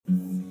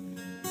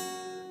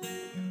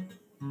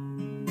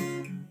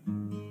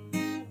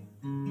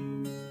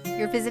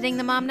You're visiting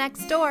the Mom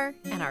Next Door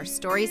and our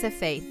stories of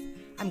faith.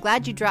 I'm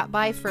glad you dropped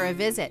by for a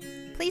visit.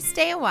 Please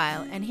stay a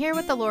while and hear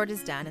what the Lord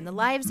has done in the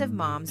lives of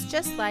moms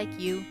just like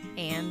you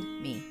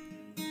and me.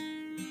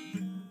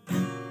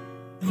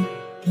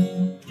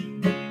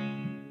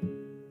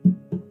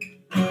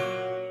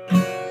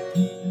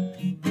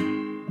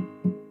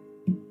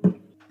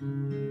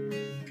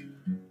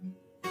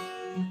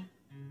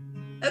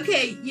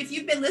 Okay, if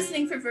you've been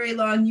listening for very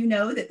long, you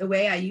know that the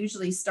way I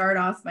usually start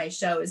off my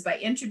show is by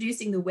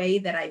introducing the way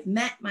that I've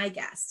met my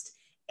guest.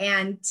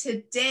 And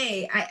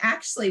today I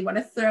actually want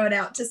to throw it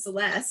out to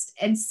Celeste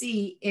and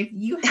see if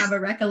you have a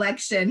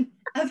recollection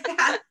of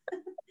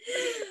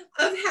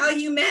how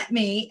you met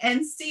me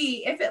and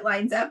see if it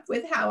lines up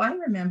with how I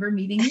remember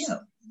meeting you.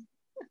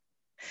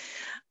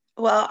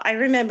 Well, I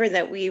remember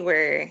that we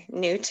were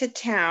new to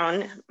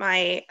town.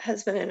 My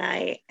husband and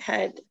I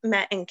had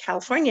met in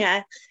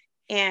California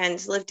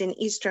and lived in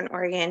Eastern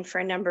Oregon for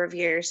a number of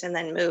years and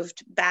then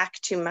moved back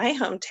to my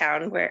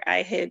hometown where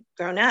I had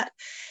grown up.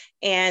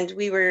 And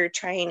we were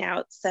trying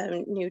out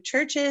some new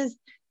churches,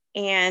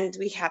 and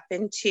we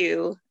happened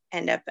to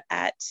end up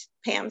at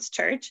Pam's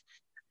church.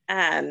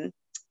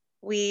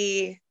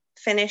 We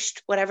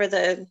finished whatever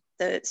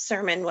the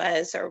sermon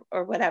was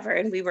or whatever,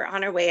 and we were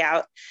on our way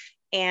out.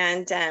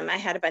 And I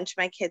had a bunch of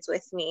my kids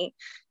with me,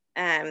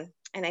 and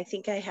I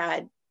think I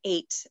had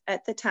 8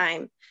 at the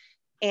time.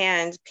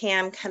 And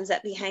Pam comes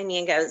up behind me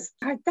and goes,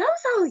 "Are those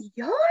all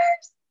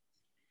yours?"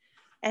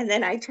 And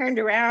then I turned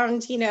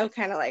around,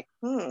 kind of like,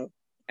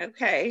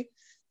 okay.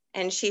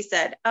 And she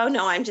said, "Oh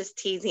no, I'm just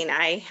teasing.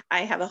 I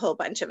have a whole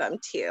bunch of them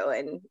too,"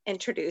 and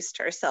introduced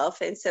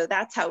herself. And so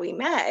that's how we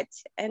met.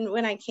 And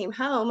when I came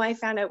home, I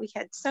found out we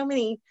had so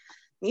many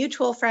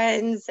mutual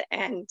friends.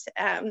 And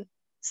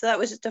so that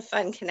was just a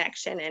fun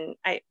connection. And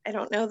I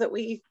don't know that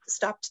we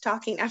stopped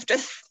talking after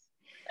that.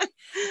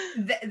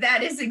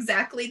 That is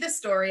exactly the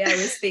story I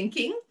was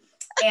thinking.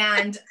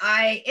 And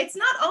it's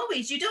not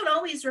always, you don't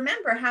always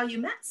remember how you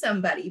met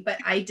somebody, but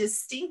I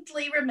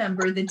distinctly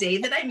remember the day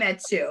that I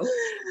met you,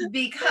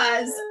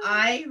 because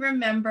I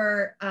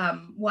remember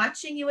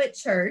watching you at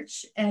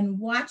church and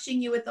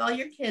watching you with all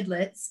your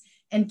kidlets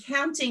and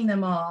counting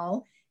them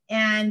all.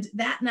 And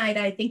that night,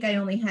 I think I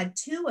only had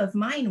 2 of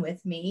mine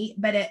with me,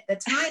 but at the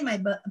time,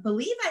 I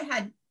believe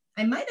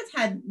I might have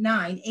had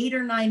 9, 8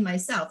 or 9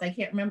 myself. I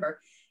can't remember.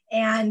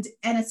 And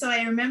so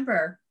I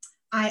remember,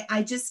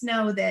 I just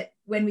know that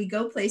when we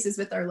go places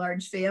with our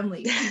large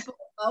family, people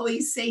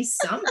always say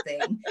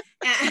something.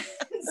 And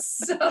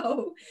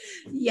so,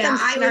 yeah,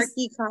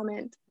 snarky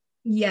comment.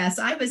 Yes,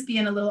 I was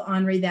being a little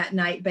ornery that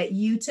night, but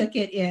you took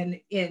it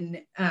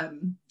in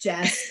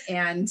jest,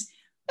 and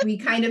we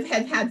kind of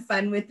have had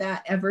fun with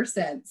that ever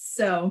since.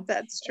 So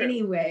that's true.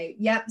 Anyway,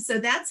 yep. So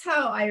that's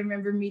how I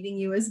remember meeting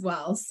you as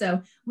well.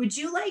 So would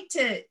you like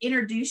to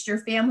introduce your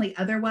family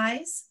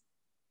otherwise?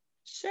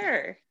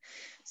 Sure.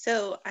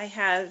 So I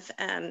have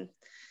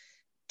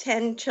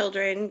 10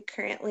 children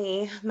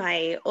currently.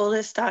 My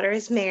oldest daughter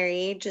is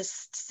married,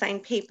 just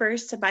signed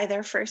papers to buy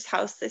their first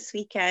house this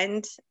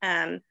weekend,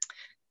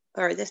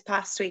 or this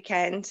past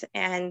weekend.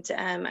 And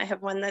I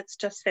have one that's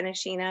just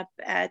finishing up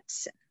at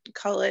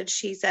college.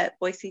 She's at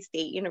Boise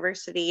State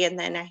University. And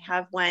then I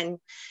have one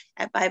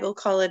at Bible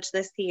College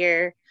this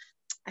year.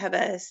 I have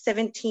a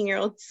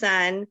 17-year-old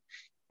son.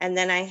 And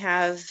then I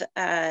have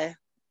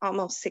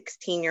almost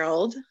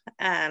 16-year-old,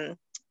 and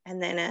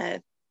then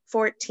a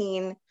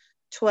 14,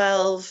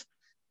 12,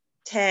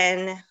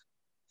 10,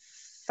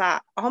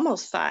 5,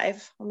 almost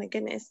 5, oh my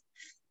goodness,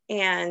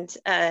 and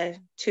a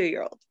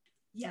 2-year-old.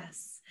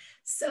 Yes.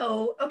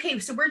 So, okay,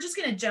 so we're just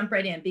going to jump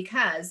right in,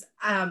 because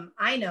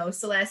I know,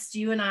 Celeste,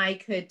 you and I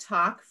could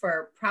talk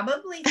for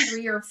probably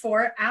 3 or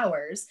 4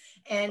 hours.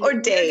 Or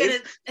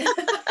days.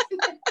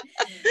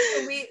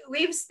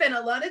 We've spent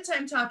a lot of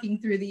time talking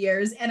through the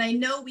years, and I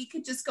know we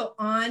could just go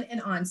on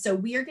and on. So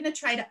we are going to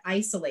try to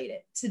isolate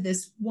it to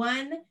this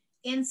one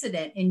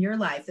incident in your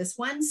life, this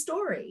one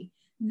story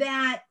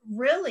that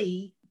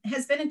really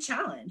has been a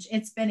challenge.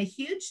 It's been a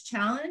huge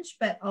challenge,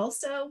 but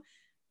also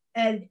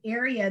an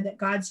area that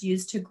God's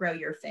used to grow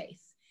your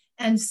faith.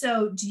 And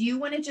so do you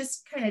want to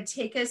just kind of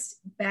take us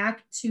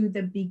back to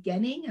the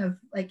beginning of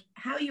like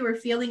how you were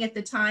feeling at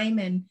the time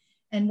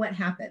and what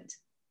happened?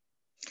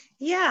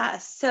 Yeah.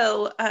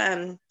 So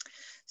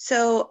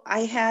I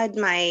had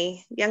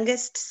my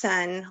youngest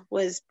son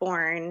was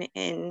born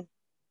in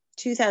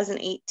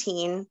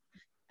 2018.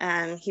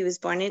 He was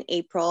born in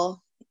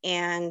April,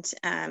 and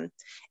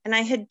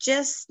I had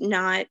just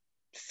not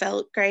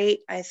felt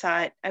great. I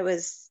thought I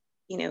was,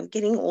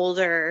 getting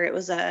older. It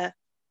was a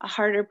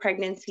harder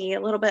pregnancy, a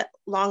little bit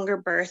longer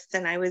birth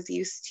than I was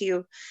used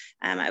to.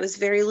 I was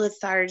very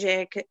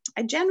lethargic.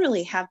 I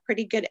generally have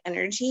pretty good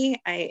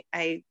energy.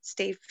 I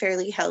stay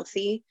fairly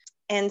healthy.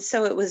 And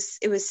so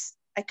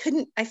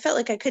I felt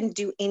like I couldn't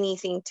do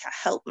anything to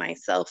help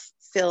myself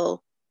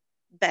feel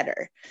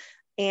better.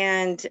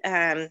 And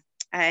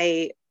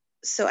I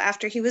so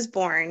after he was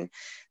born,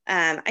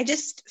 I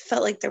just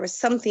felt like there was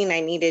something I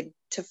needed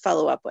to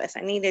follow up with.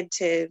 I needed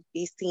to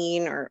be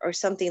seen or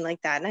something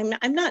like that. And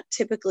I'm not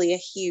typically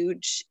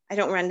I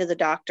don't run to the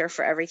doctor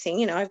for everything.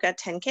 You know, I've got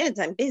 10 kids.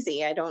 I'm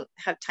busy. I don't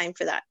have time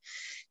for that.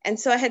 And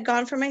so I had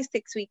gone for my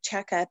 6-week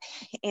checkup,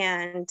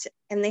 and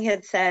they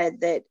had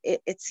said that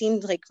it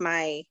seemed like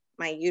my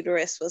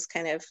uterus was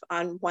kind of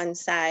on one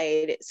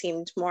side. It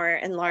seemed more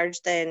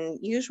enlarged than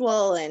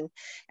usual. And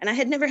I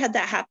had never had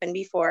that happen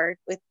before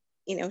with,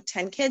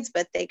 10 kids,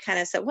 but they kind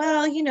of said,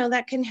 well,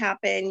 that can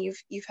happen.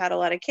 You've had a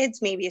lot of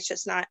kids. Maybe it's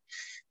just not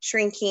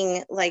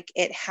shrinking like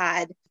it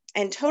had.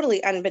 And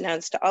totally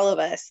unbeknownst to all of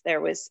us,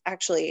 there was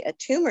actually a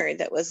tumor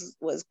that was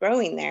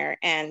growing there,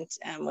 and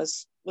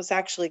was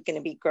actually going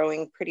to be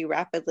growing pretty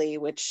rapidly,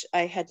 which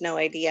I had no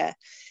idea.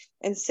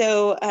 And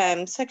so,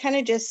 so I kind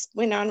of just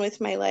went on with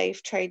my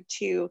life, tried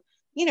to,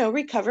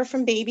 recover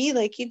from baby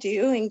like you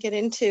do and get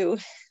into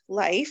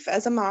life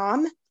as a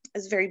mom. I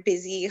was very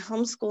busy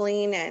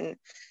homeschooling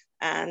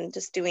and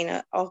just doing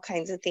all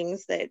kinds of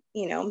things that,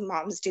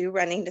 moms do,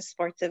 running to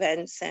sports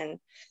events. And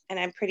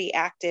I'm pretty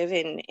active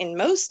in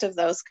most of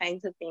those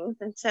kinds of things.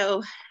 And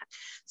so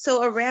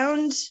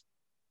around,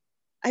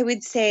 I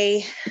would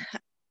say,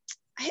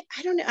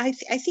 I don't know, I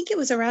think it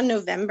was around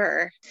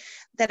November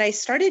that I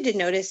started to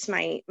notice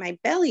my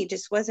belly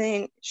just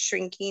wasn't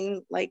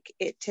shrinking like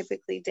it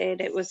typically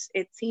did.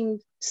 It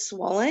seemed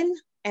swollen,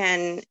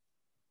 and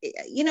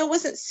it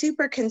wasn't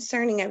super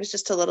concerning. I was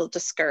just a little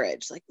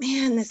discouraged, like,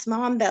 man, this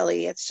mom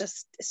belly, it's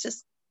just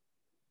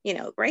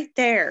right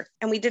there.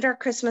 And we did our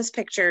Christmas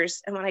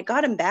pictures, and when I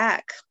got them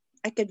back,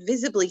 I could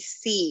visibly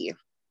see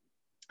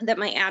that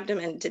my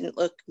abdomen didn't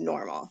look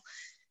normal.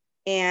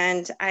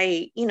 And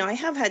I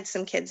have had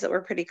some kids that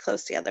were pretty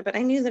close together, but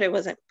I knew that I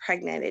wasn't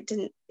pregnant.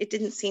 It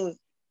didn't seem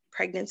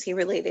pregnancy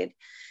related.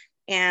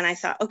 And I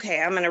thought, okay,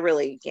 I'm going to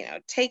really,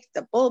 take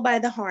the bull by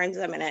the horns.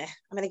 I'm going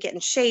to get in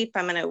shape.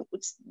 I'm going to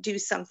do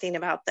something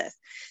about this.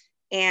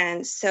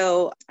 And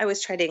so I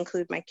always try to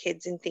include my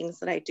kids in things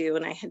that I do.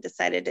 And I had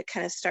decided to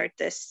kind of start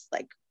this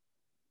like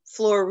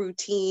floor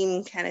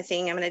routine kind of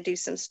thing. I'm going to do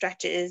some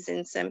stretches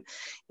and some,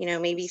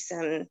 maybe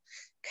some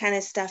kind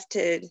of stuff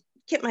to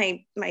get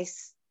my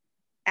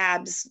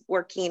abs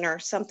working or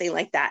something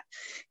like that.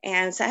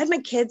 And so I had my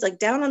kids like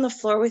down on the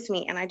floor with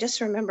me. And I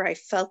just remember I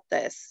felt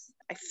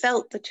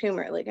the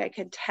tumor. Like I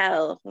could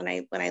tell when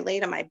I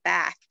laid on my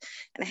back,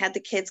 and I had the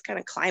kids kind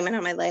of climbing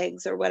on my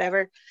legs or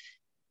whatever.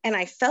 And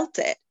I felt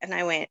it, and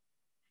I went,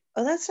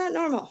 oh, that's not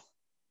normal.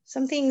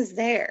 Something's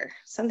there.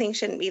 Something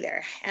shouldn't be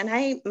there.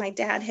 And my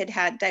dad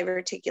had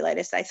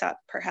diverticulitis. I thought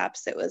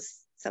perhaps it was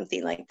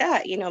something like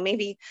that.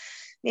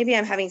 Maybe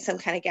I'm having some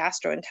kind of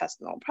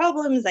gastrointestinal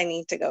problems. I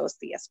need to go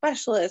see a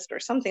specialist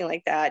or something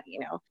like that,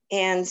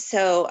 And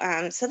so,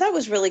 so that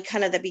was really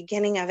kind of the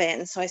beginning of it.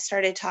 And so I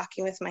started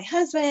talking with my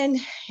husband,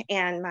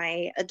 and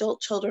my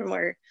adult children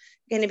were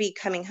going to be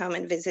coming home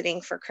and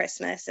visiting for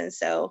Christmas. And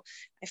so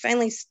I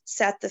finally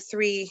sat the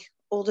 3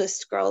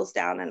 oldest girls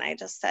down, and I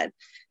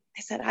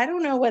said, I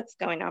don't know what's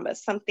going on, but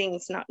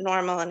something's not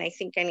normal, and I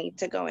think I need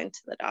to go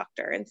into the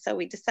doctor. And so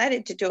we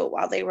decided to do it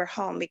while they were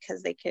home,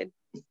 because they could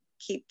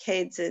keep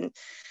kids and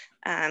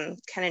kind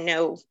of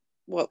know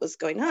what was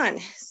going on.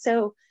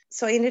 So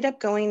I ended up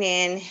going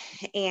in,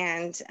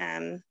 and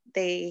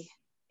they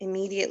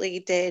immediately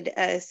did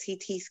a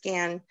CT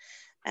scan,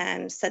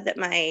 and said that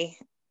my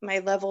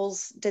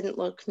levels didn't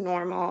look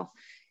normal,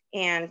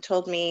 and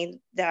told me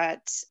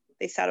that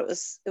they thought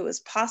it was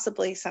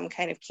possibly some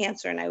kind of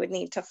cancer, and I would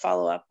need to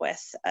follow up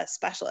with a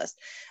specialist.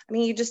 I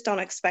mean, you just don't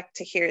expect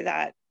to hear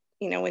that,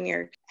 when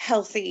you're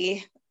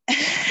healthy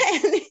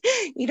and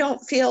you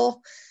don't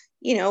feel,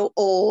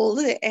 old,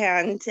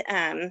 and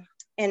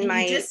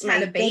you just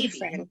had my a baby, good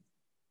friend,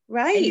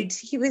 right?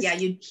 He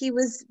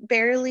was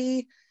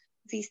barely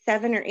the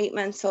 7 or 8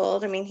 months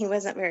old. I mean, he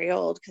wasn't very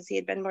old because he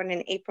had been born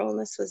in April, and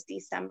this was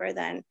December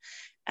then.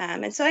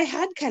 And so I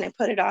had kind of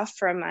put it off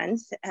for a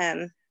month.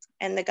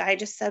 And the guy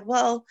just said,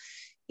 well,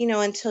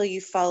 until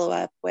you follow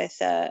up with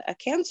a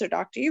cancer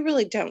doctor, you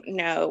really don't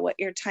know what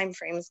your time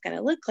frame is going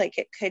to look like.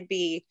 It could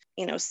be,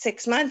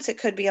 6 months. It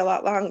could be a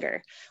lot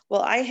longer.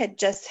 Well, I had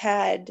just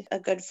had a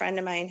good friend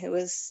of mine who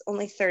was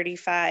only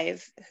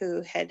 35,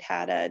 who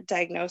had a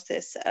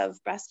diagnosis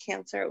of breast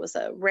cancer. It was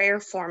a rare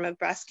form of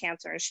breast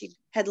cancer, and she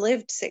had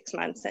lived 6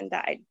 months and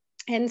died.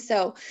 And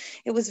so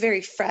it was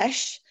very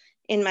fresh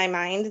in my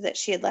mind that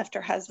she had left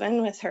her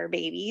husband with her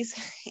babies.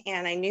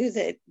 And I knew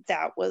that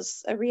that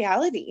was a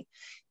reality.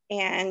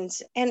 And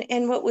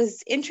what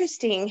was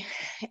interesting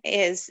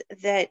is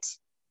that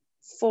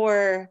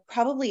for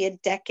probably a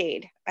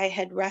decade, I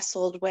had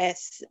wrestled with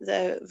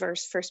the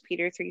verse 1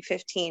 Peter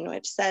 3:15,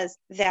 which says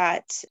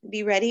that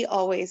be ready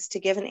always to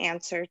give an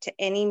answer to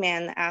any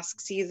man that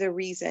asks you the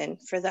reason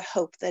for the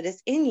hope that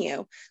is in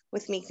you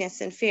with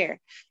meekness and fear.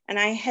 And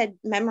I had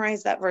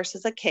memorized that verse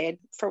as a kid.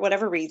 For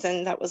whatever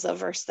reason, that was a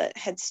verse that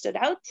had stood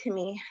out to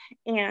me.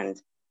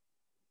 And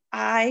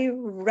I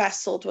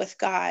wrestled with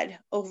God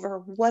over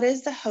what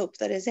is the hope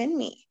that is in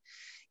me?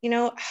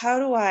 How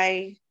do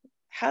I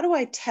how do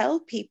I tell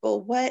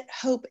people what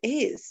hope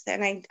is?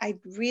 And I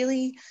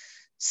really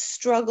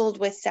struggled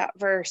with that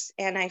verse,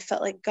 and I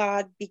felt like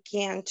God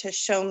began to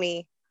show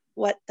me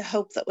what the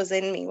hope that was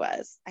in me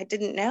was. I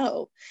didn't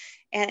know.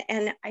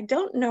 And I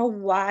don't know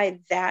why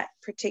that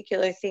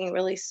particular thing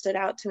really stood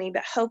out to me,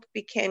 but hope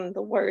became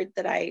the word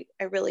that I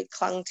really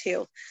clung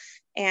to.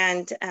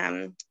 And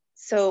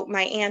so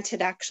my aunt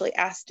had actually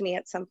asked me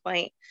at some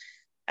point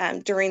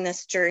during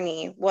this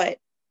journey what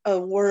a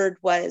word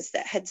was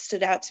that had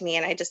stood out to me,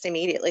 and I just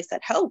immediately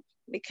said hope,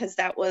 because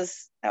that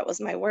was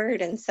my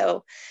word. And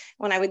so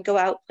when I would go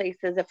out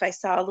places, if I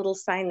saw a little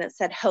sign that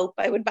said hope,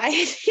 I would buy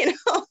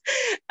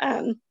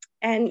it,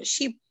 and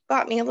she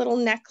bought me a little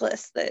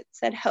necklace that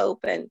said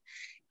hope,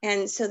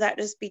 and so that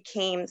just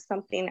became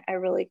something I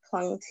really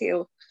clung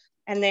to.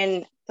 And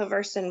then the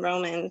verse in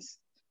Romans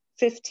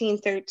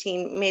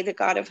 15:13, may the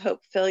God of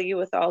hope fill you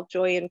with all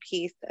joy and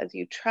peace as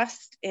you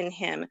trust in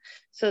him,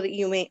 so that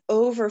you may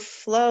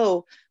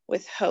overflow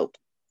with hope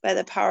by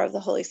the power of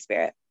the Holy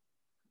Spirit.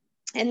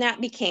 And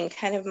that became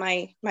kind of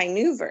my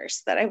new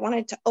verse, that I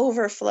wanted to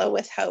overflow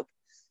with hope.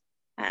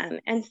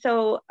 And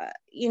so,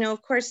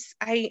 of course,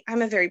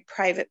 I'm a very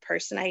private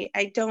person.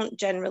 I don't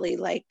generally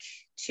like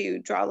to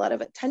draw a lot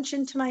of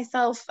attention to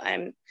myself.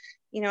 I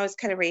was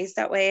kind of raised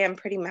that way. I'm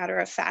pretty matter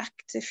of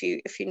fact. If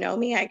you know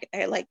me,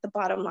 I like the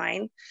bottom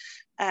line.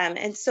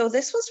 And so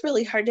this was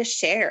really hard to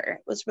share.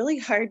 It was really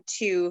hard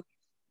to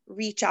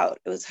reach out.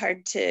 It was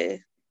hard to,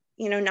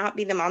 not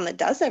be the mom that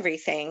does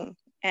everything,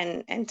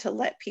 and to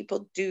let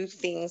people do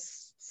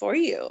things for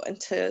you, and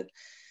to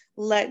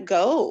let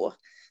go.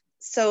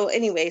 So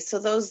anyway, so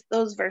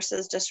those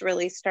verses just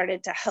really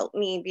started to help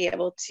me be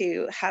able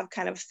to have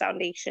kind of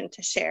foundation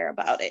to share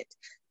about it.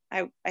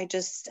 I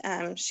just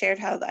shared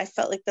how I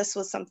felt like this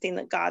was something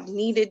that God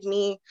needed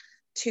me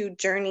to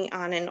journey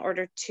on in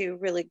order to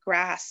really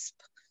grasp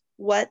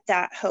what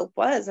that hope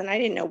was. And I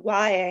didn't know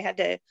why I had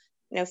to,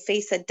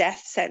 face a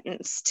death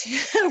sentence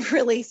to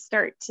really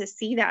start to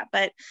see that.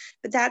 But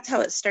that's how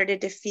it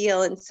started to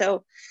feel. And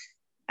so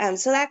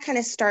that kind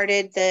of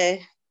started the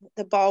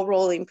ball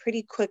rolling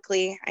pretty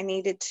quickly. I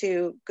needed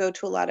to go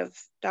to a lot of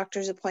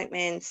doctor's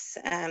appointments.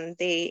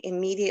 They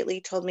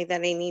immediately told me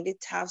that I needed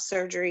to have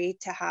surgery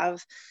to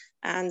have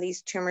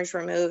these tumors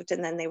removed,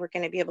 and then they were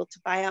going to be able to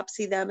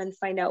biopsy them and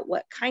find out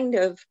what kind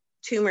of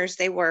tumors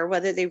they were,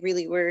 whether they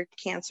really were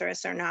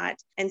cancerous or not.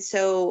 And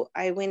so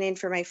I went in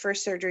for my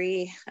first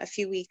surgery a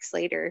few weeks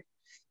later.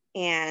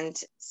 And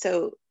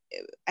so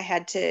I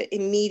had to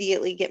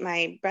immediately get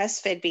my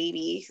breastfed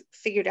baby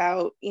figured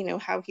out,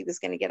 how he was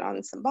going to get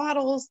on some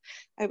bottles.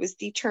 I was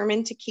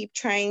determined to keep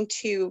trying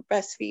to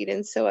breastfeed.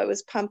 And so I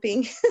was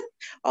pumping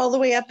all the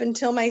way up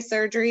until my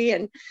surgery,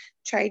 and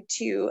tried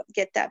to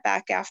get that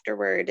back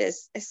afterward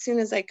as soon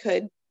as I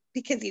could,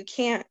 because you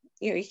can't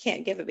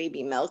give a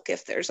baby milk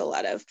if there's a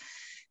lot of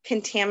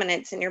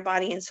contaminants in your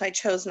body. And so I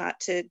chose not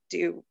to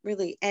do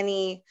really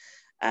any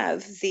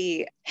of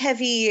the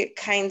heavy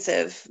kinds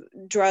of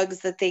drugs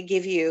that they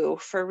give you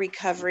for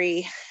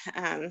recovery.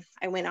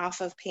 I went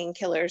off of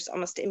painkillers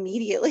almost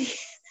immediately.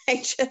 I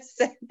just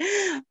said,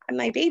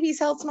 my baby's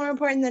health's more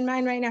important than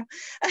mine right now,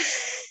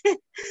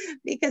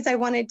 because I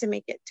wanted to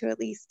make it to at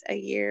least a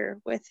year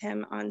with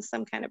him on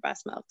some kind of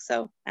breast milk.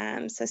 So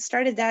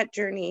started that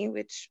journey,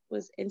 which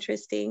was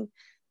interesting.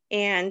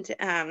 And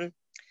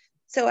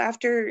so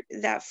after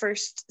that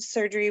first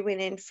surgery,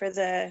 went in for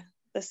the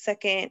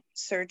second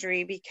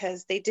surgery,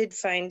 because they did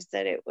find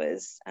that it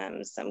was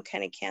some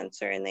kind of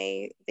cancer, and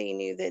they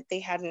knew that they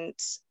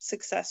hadn't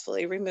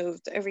successfully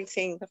removed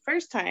everything the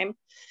first time.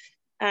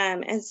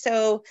 And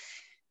so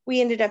we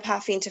ended up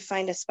having to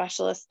find a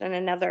specialist in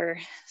another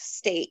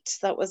state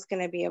that was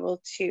going to be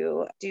able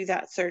to do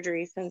that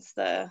surgery, since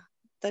the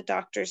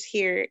doctors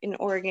here in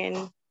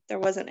Oregon, there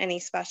wasn't any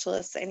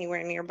specialists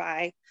anywhere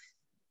nearby.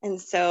 And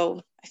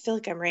so I feel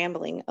like I'm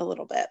rambling a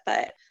little bit,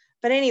 but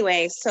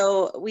anyway,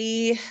 so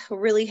we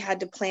really had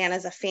to plan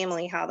as a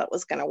family how that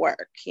was going to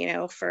work,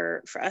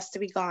 for us to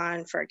be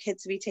gone, for our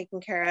kids to be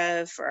taken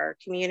care of, for our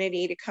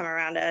community to come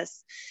around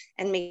us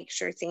and make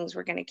sure things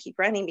were going to keep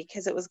running,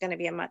 because it was going to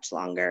be a much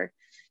longer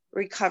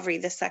recovery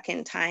the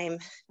second time.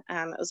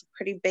 It was a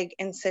pretty big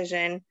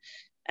incision.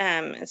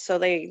 And so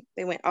they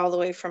went all the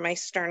way from my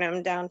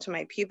sternum down to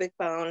my pubic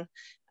bone,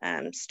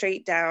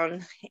 straight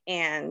down,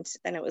 and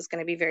then it was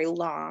going to be very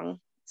long.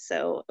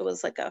 So it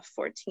was like a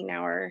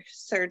 14-hour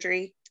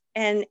surgery.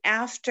 And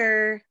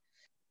after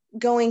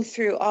going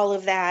through all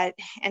of that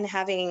and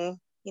having,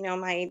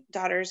 my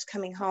daughters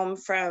coming home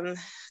from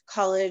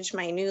college,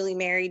 my newly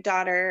married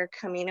daughter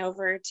coming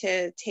over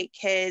to take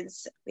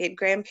kids, we had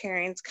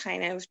grandparents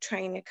kind of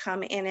trying to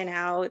come in and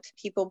out,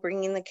 people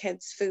bringing the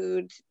kids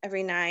food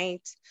every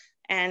night.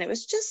 And it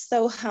was just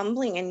so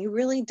humbling. And you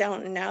really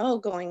don't know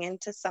going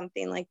into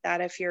something like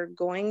that if you're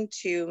going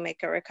to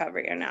make a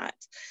recovery or not.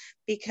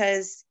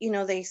 Because,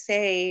 they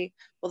say,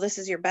 well, this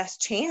is your best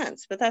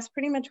chance, but that's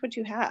pretty much what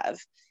you have.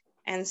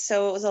 And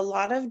so it was a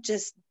lot of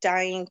just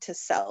dying to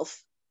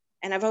self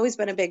And I've always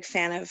been a big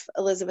fan of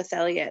Elizabeth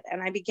Elliot,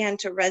 and I began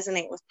to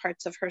resonate with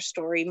parts of her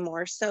story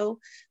more so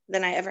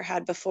than I ever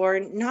had before.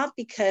 Not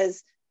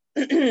because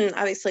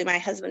obviously my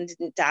husband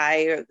didn't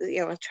die, or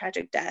a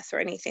tragic death or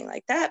anything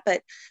like that,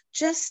 but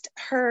just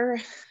her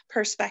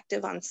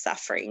perspective on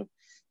suffering.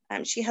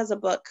 She has a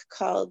book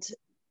called,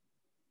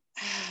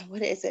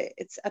 what is it?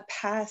 It's A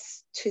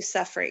Path to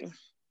Suffering.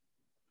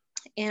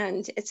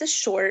 And it's a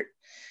short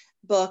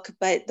book,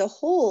 but the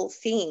whole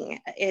thing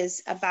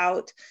is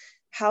about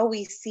how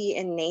we see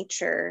in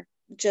nature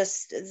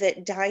just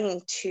that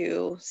dying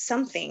to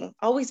something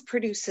always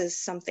produces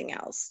something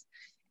else,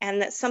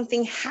 and that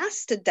something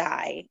has to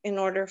die in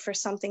order for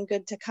something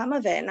good to come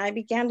of it. And I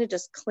began to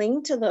just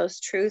cling to those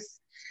truths.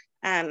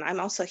 I'm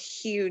also a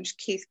huge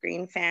Keith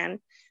Green fan.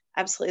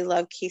 Absolutely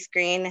love Keith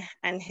Green,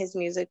 and his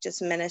music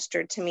just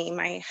ministered to me.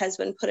 My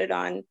husband put it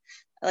on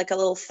like a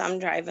little thumb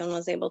drive and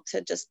was able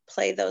to just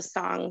play those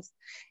songs.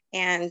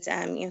 And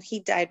he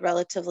died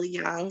relatively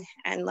young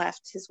and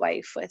left his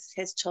wife with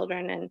his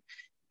children.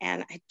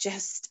 And I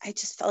just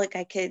felt like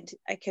I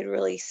could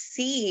really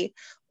see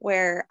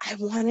where I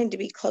wanted to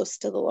be close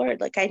to the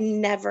Lord, like I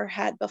never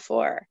had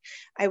before.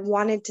 I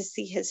wanted to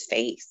see his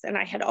face, and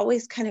I had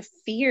always kind of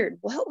feared,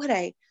 what would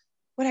I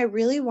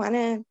really want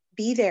to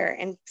be there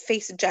and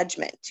face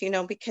judgment,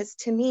 because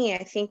to me,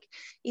 I think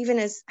even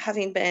as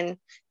having been,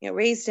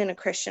 raised in a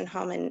Christian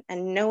home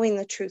and knowing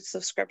the truths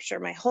of scripture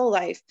my whole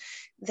life,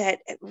 that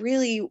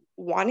really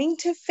wanting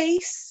to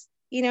face,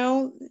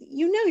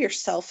 you're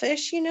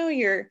selfish,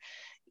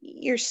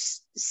 you're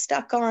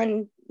stuck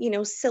on,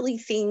 silly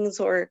things,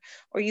 or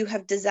you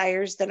have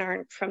desires that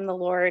aren't from the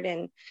Lord,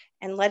 and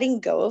letting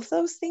go of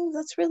those things,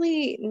 that's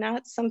really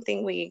not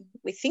something we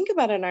think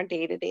about in our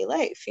day-to-day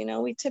life.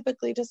 We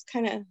typically just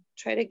kind of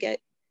try to get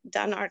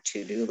done our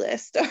to-do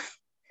list or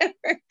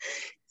whatever.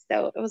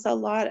 So it was a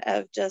lot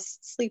of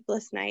just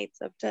sleepless nights,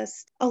 of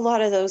just a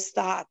lot of those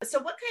thoughts. So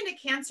what kind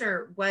of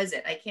cancer was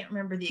it? I can't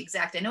remember the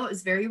exact. I know it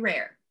was very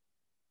rare.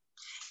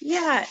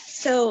 Yeah,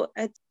 so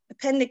it's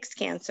appendix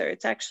cancer.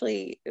 It's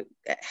actually, it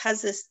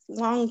has this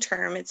long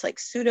term, it's like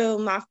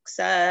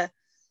pseudomoxa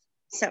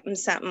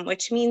something,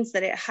 which means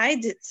that it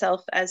hides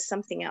itself as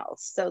something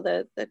else. So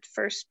the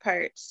first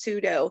part,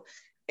 pseudo,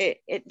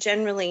 it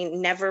generally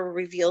never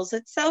reveals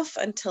itself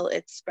until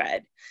it's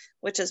spread,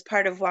 which is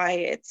part of why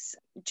it's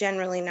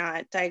generally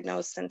not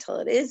diagnosed until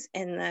it is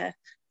in the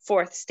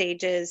fourth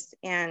stages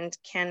and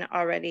can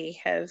already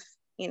have,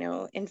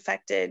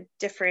 infected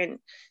different,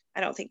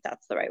 I don't think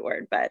that's the right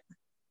word, but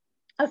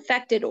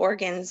affected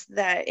organs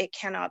that it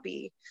cannot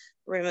be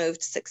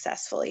removed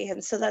successfully.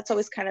 And so that's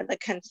always kind of the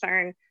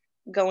concern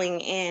going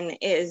in,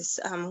 is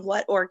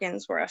what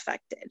organs were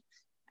affected.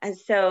 And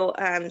so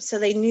so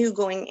they knew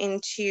going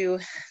into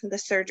the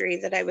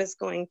surgery that I was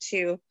going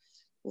to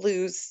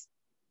lose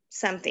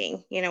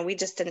something. We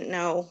just didn't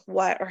know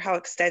what or how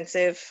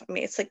extensive. I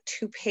mean, it's like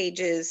 2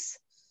 pages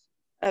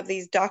of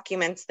these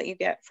documents that you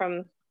get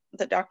from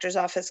the doctor's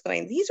office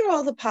going, these are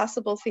all the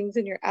possible things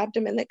in your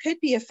abdomen that could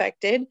be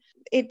affected.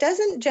 It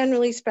doesn't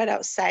generally spread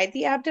outside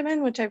the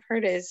abdomen, which I've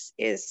heard is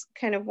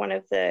kind of one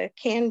of the,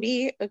 can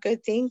be a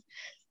good thing,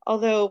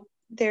 although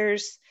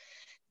there's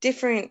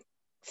different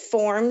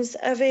forms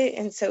of it.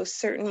 And so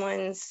certain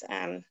ones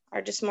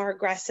are just more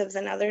aggressive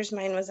than others.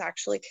 Mine was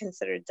actually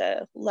considered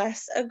the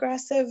less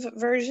aggressive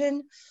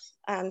version.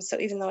 So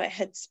even though it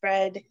had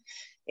spread,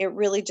 it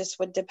really just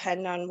would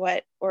depend on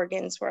what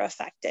organs were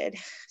affected.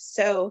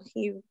 So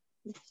you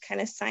kind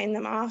of sign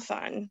them off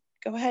on,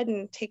 go ahead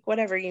and take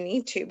whatever you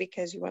need to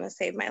because you want to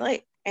save my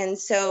life. And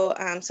so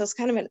so it's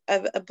kind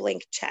of a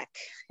blank check.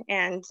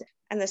 And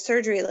the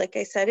surgery, like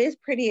I said, is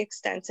pretty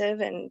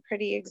extensive and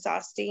pretty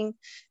exhausting.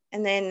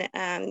 And then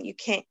you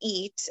can't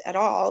eat at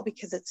all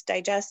because it's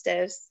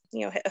digestive,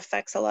 it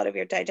affects a lot of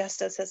your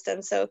digestive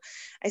system. So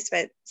I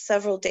spent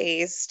several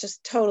days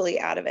just totally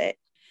out of it.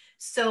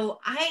 So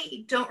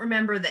I don't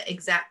remember the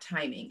exact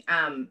timing.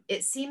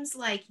 It seems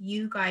like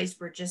you guys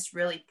were just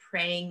really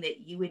praying that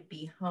you would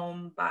be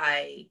home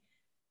by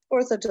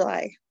 4th of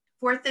July.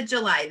 4th of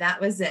July, that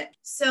was it.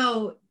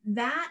 So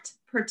that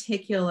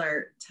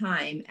particular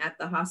time at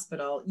the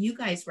hospital, you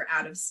guys were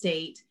out of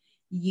state.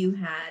 You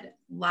had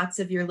lots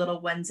of your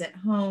little ones at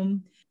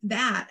home.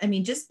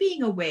 Just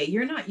being away,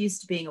 you're not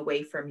used to being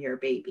away from your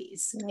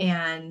babies. No.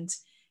 And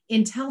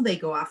until they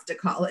go off to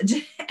college.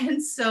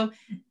 And so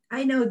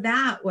I know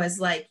that was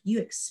like, you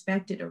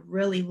expected a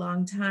really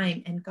long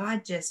time, and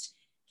God just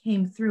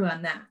came through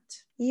on that.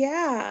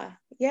 Yeah.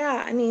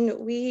 I mean,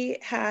 we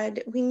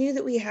knew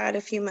that we had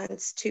a few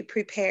months to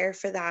prepare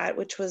for that,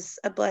 which was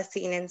a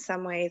blessing in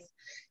some ways,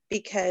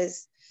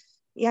 because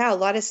a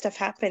lot of stuff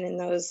happened in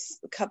those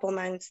couple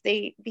months.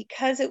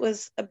 Because it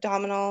was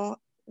abdominal,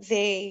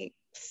 they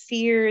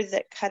fear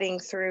that cutting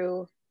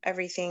through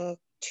everything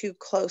too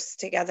close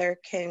together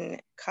can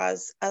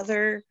cause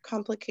other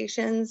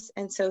complications.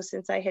 And so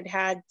since I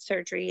had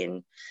surgery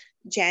in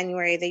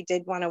January, they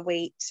did want to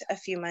wait a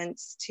few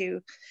months to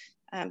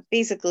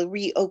basically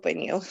reopen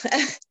you.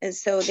 And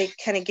so they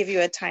kind of give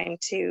you a time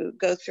to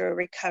go through a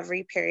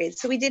recovery period.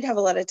 So we did have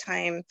a lot of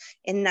time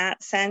in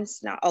that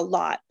sense, not a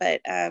lot,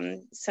 but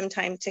some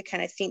time to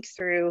kind of think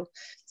through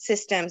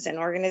systems and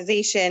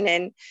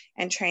organization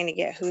and trying to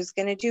get who's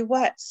going to do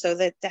what so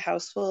that the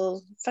house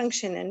will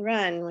function and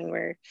run when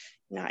we're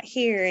not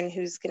here, and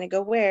who's going to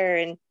go where.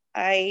 And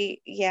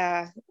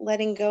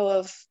letting go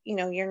of,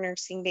 your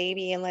nursing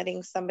baby and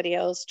letting somebody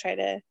else try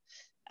to,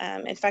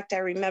 in fact, I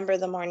remember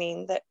the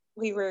morning that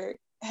we were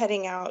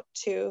heading out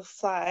to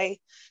fly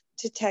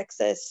to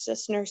Texas,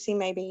 just nursing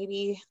my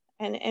baby.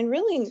 And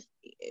really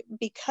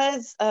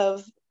because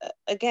of,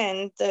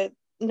 again, the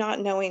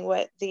not knowing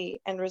what the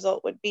end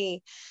result would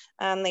be,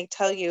 they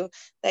tell you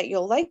that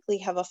you'll likely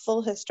have a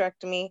full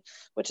hysterectomy,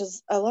 which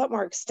is a lot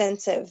more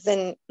extensive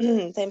than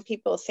than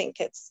people think.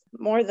 It's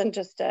more than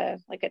just a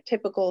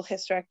typical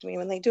hysterectomy.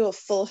 When they do a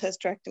full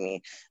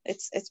hysterectomy,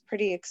 it's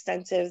pretty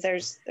extensive.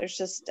 There's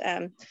just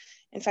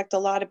in fact, a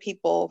lot of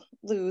people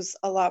lose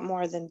a lot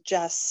more than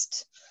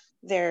just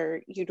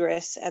their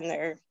uterus and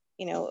their,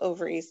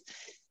 ovaries.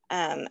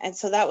 And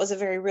so that was a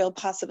very real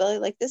possibility.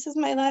 Like, this is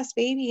my last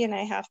baby and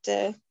I have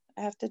to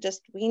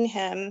just wean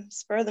him,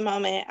 spur of the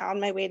moment, on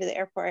my way to the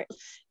airport.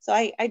 So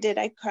I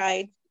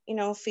cried,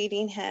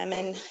 feeding him.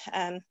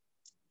 And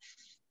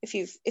if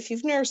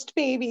you've nursed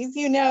babies,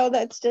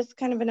 that's just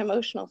kind of an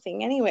emotional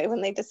thing anyway,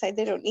 when they decide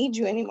they don't need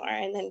you anymore.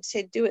 And then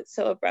to do it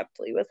so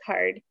abruptly was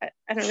hard.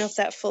 I don't know if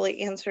that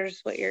fully answers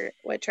what you're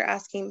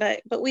asking,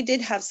 but we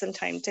did have some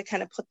time to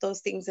kind of put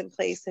those things in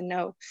place and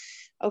know,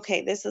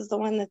 okay, this is the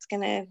one that's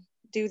going to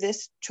do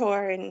this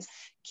chore and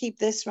keep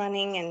this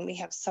running. And we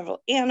have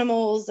several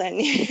animals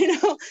and,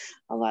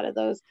 a lot of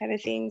those kind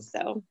of things.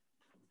 So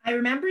I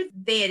remember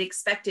they had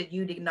expected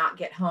you to not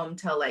get home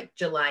till like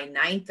July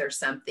 9th or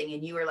something.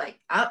 And you were like,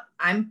 oh,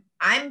 I'm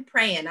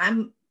praying.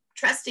 I'm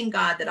trusting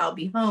God that I'll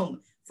be home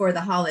for the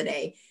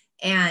holiday.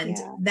 And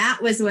that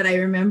was what I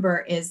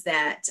remember, is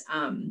that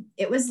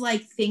it was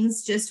like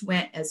things just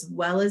went as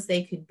well as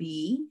they could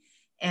be.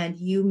 And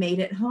you made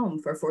it home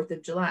for 4th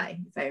of July,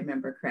 if I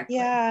remember correctly.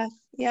 Yeah.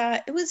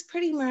 It was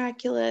pretty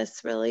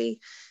miraculous,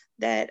 really,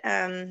 that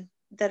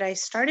that I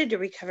started to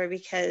recover,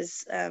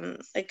 because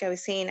like I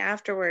was saying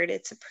afterward,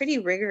 it's a pretty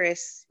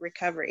rigorous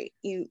recovery.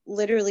 You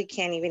literally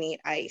can't even eat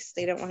ice.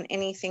 They don't want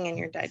anything in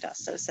your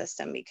digestive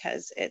system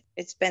because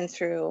it's been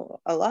through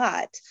a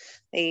lot.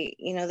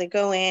 They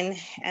go in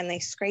and they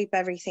scrape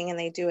everything and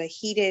they do a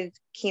heated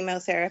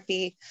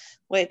chemotherapy,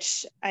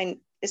 which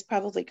is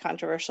probably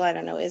controversial. I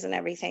don't know, isn't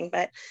everything,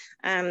 but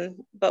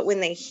when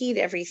they heat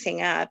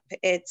everything up,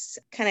 it's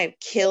kind of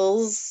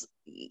kills,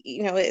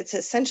 it's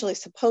essentially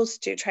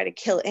supposed to try to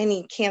kill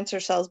any cancer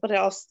cells, but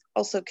it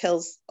also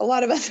kills a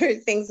lot of other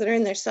things that are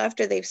in there. So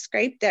after they've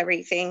scraped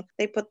everything,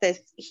 they put this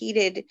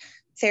heated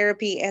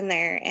therapy in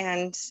there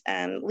and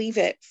leave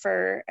it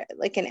for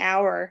like an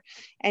hour,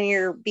 and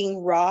you're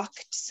being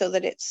rocked so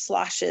that it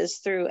sloshes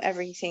through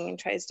everything and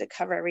tries to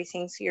cover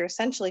everything. So you're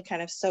essentially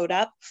kind of sewed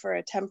up for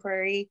a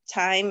temporary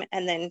time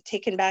and then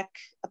taken back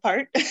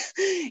apart.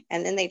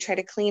 And then they try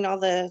to clean all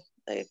the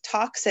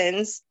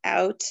toxins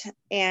out,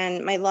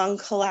 and my lung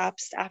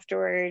collapsed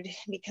afterward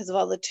because of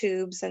all the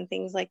tubes and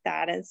things like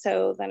that. And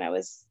so then I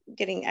was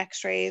getting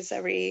x-rays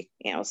every,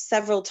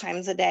 several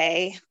times a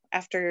day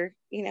after,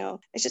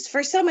 it's just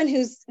for someone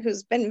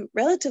who's been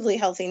relatively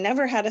healthy,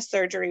 never had a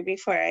surgery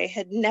before. I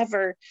had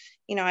never,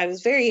 I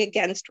was very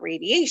against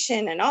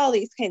radiation and all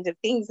these kinds of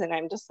things. And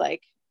I'm just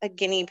like a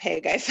guinea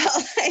pig, I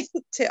felt like,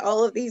 to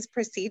all of these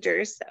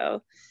procedures.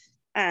 So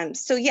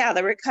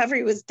the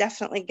recovery was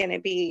definitely going to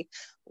be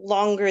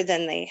longer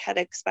than they had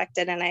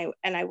expected. And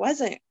I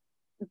wasn't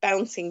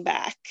bouncing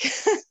back.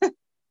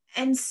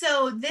 And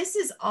so this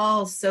is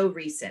all so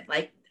recent.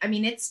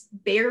 It's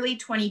barely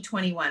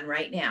 2021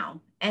 right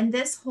now. And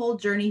this whole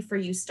journey for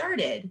you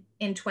started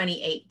in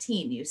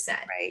 2018, you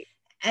said. Right.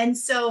 And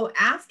so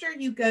after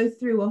you go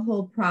through a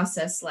whole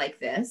process like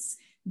this,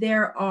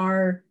 there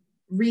are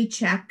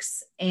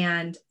rechecks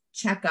and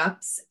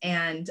checkups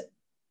and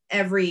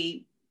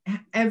every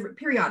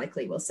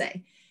periodically, we'll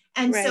say.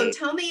 And so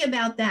tell me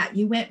about that.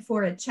 You went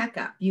for a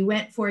checkup. You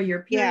went for your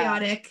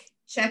periodic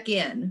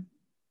check-in.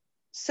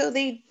 So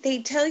they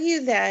tell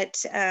you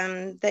that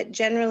that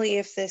generally,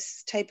 if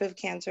this type of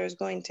cancer is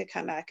going to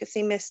come back, if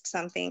they missed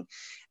something,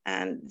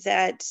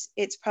 that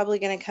it's probably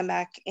going to come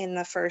back in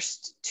the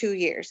first 2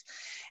 years.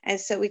 And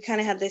so we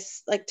kind of had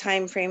this like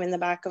time frame in the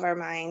back of our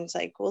minds,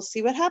 like, we'll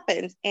see what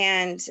happens.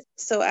 And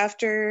so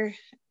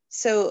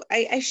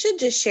I should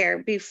just share,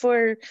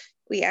 before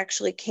we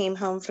actually came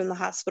home from the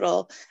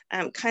hospital,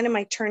 kind of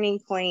my turning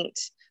point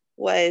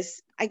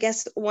was, I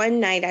guess,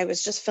 one night I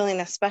was just feeling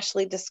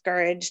especially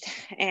discouraged,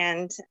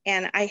 and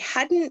I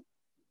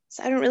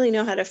don't really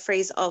know how to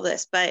phrase all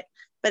this, but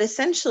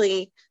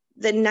essentially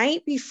the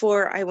night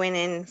before I went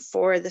in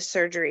for the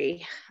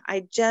surgery,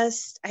 I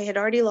had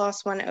already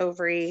lost one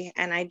ovary,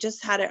 and I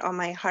just had it on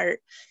my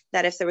heart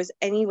that if there was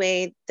any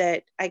way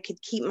that I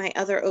could keep my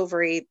other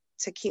ovary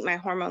to keep my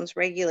hormones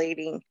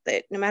regulating,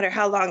 that no matter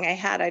how long I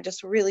had, I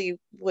just really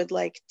would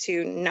like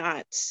to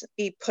not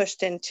be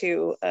pushed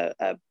into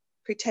a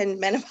pretend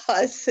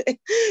menopause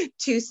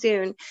too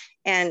soon,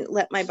 and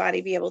let my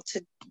body be able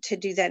to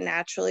do that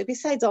naturally.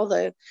 Besides, all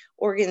the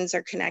organs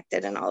are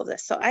connected and all of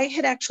this. So I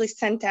had actually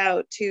sent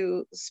out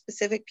to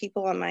specific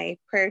people on my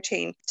prayer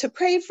chain to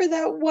pray for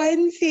that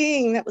one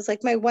thing. That was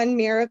like my one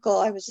miracle.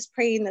 I was just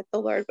praying that the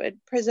Lord would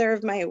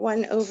preserve my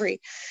one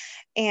ovary.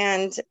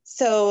 And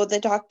so the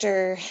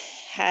doctor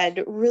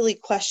had really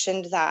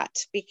questioned that,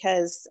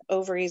 because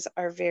ovaries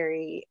are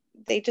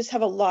they just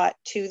have a lot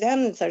to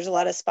them. There's a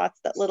lot of spots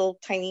that little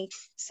tiny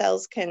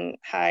cells can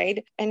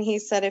hide. And he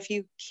said, if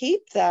you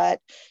keep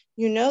that,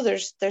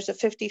 there's a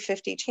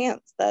 50-50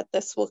 chance that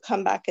this will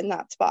come back in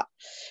that spot.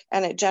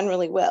 And it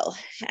generally will.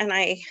 And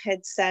I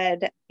had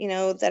said,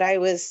 that I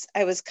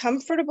was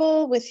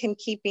comfortable with him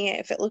keeping it.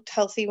 If it looked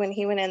healthy when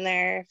he went in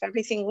there, if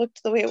everything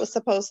looked the way it was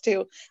supposed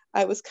to,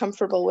 I was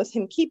comfortable with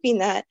him keeping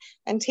that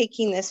and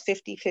taking this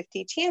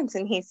 50-50 chance.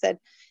 And he said,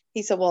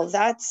 well,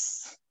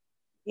 that's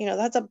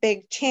a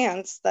big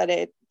chance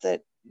that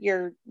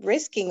you're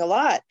risking a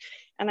lot.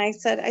 And I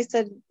said,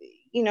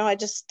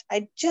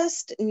 I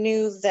just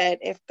knew that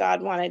if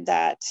God wanted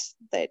that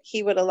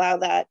he would allow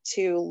that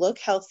to look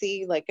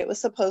healthy like it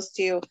was supposed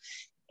to,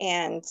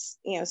 and,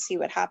 see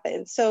what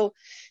happens. So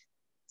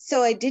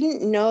I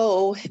didn't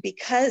know,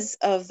 because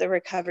of the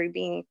recovery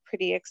being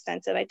pretty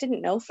extensive, I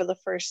didn't know for the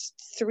first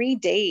 3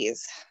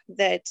 days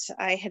that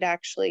I had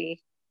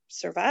actually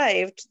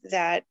survived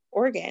that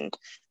organ,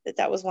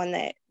 that was one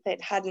that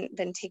hadn't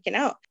been taken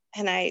out.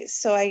 And I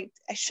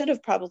should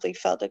have probably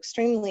felt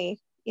extremely,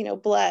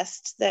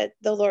 blessed that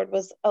the Lord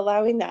was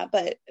allowing that.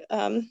 But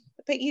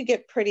you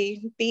get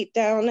pretty beat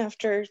down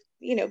after,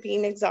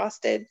 being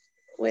exhausted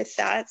with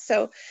that.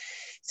 So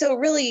it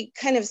really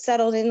kind of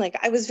settled in. Like,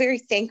 I was very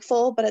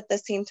thankful, but at the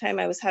same time,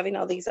 I was having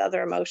all these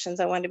other emotions.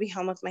 I wanted to be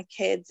home with my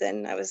kids,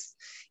 and I was,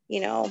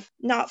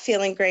 not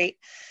feeling great.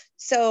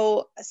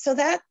 So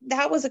that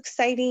was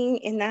exciting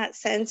in that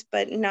sense,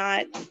 but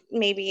not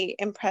maybe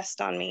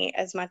impressed on me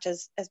as much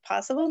as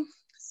possible.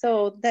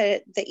 So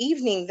the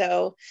evening,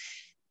 though,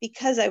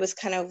 because I was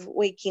kind of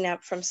waking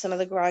up from some of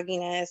the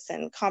grogginess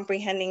and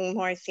comprehending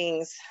more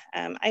things,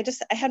 I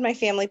had my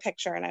family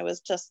picture, and I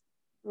was just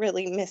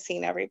really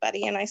missing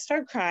everybody. And I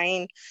started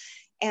crying.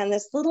 And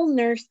this little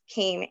nurse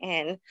came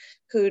in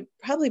who'd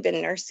probably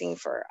been nursing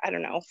for,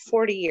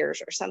 40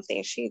 years or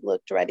something. She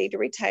looked ready to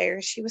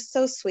retire. She was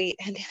so sweet.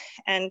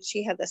 And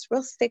she had this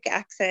real thick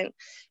accent.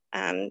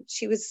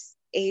 She was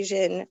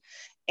Asian,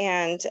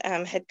 and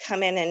had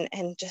come in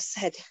and just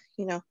said,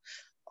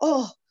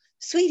 oh,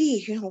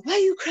 sweetie, why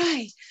you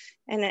cry?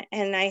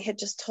 And I had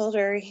just told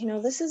her,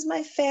 this is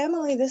my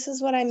family. This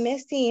is what I'm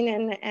missing.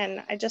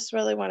 And I just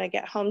really want to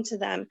get home to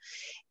them.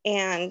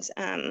 And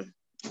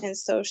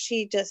so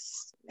she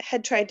just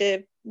had tried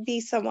to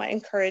be somewhat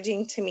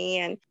encouraging to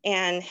me,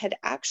 and had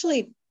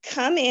actually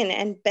come in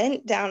and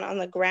bent down on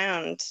the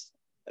ground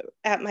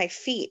at my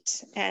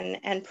feet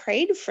and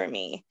prayed for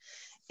me.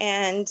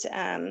 And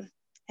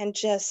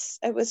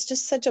it was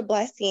just such a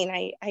blessing.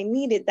 I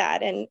needed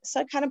that. And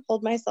so I kind of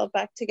pulled myself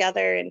back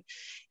together and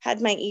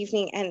had my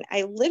evening. And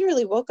I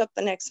literally woke up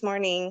the next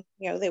morning.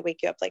 They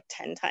wake you up like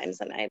 10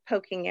 times a night,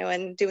 poking you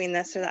and doing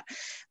this or that.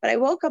 But I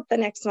woke up the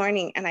next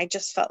morning, and I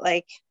just felt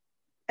like,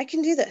 I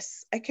can do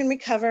this. I can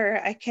recover.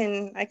 I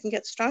can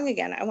get strong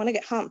again. I want to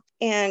get home.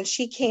 And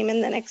she came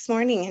in the next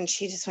morning, and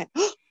she just went,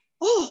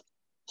 oh,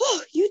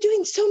 you're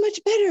doing so much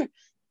better.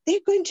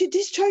 They're going to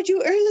discharge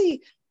you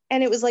early.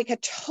 And it was like a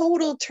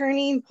total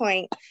turning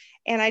point.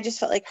 And I just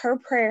felt like her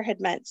prayer had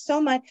meant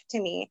so much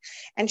to me.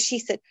 And she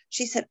said,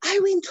 I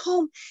went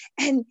home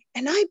and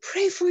I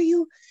pray for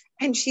you.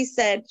 And she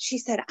said,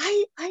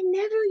 I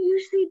never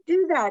usually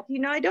do that.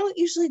 I don't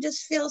usually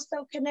just feel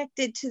so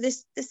connected to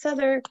this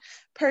other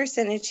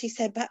person. And she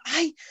said, but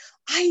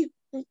I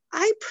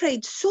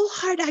prayed so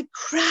hard, I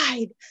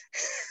cried.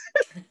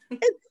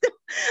 And so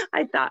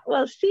I thought,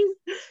 well,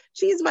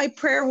 she's my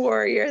prayer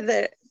warrior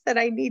that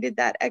I needed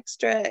that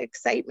extra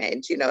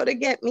excitement, to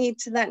get me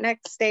to that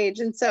next stage.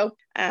 And so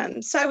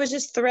I was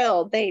just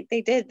thrilled. They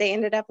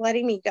ended up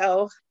letting me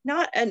go,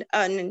 not an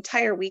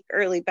entire week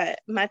early, but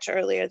much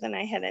earlier than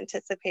I had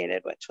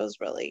anticipated, which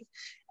was really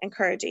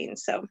encouraging.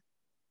 So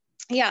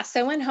yeah, so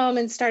I went home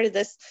and started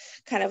this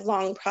kind of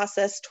long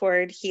process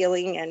toward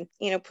healing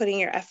and, putting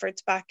your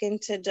efforts back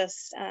into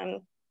just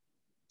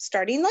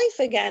starting life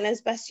again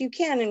as best you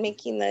can and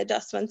making the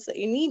adjustments that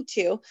you need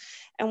to.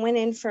 And went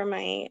in for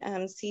my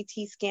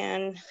CT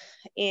scan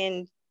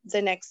in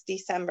the next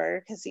December,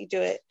 because you do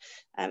it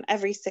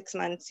every 6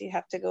 months. You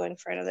have to go in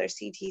for another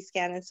CT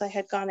scan. And so I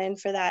had gone in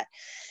for that.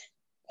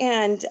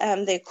 And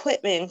the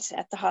equipment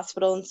at the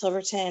hospital in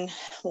Silverton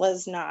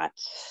was not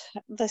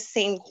the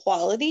same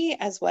quality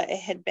as what it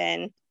had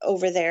been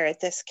over there at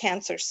this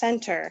cancer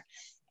center.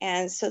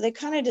 And so they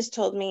kind of just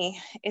told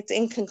me, it's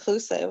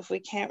inconclusive. We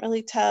can't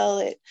really tell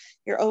it.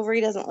 Your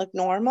ovary doesn't look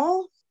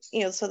normal.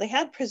 So they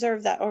had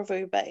preserved that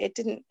ovary, but it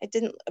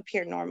didn't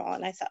appear normal.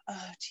 And I thought,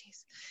 oh,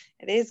 geez,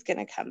 it is going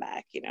to come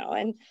back,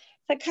 And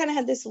So I kind of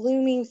had this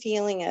looming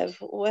feeling of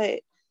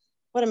what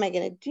am I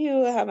going to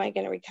do? How am I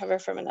going to recover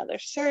from another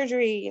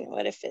surgery? You know,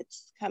 what if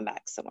it's come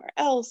back somewhere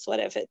else? What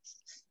if it's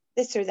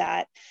this or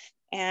that?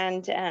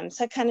 And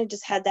so I kind of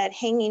just had that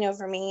hanging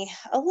over me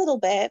a little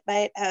bit,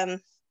 but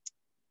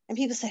and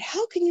people said,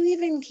 how can you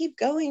even keep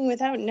going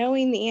without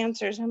knowing the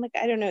answers? I'm like,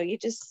 I don't know. You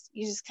just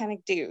kind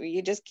of do.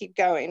 You just keep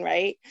going,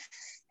 right?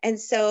 And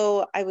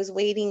so I was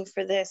waiting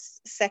for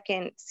this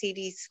second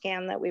CT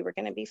scan that we were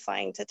going to be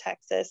flying to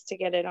Texas to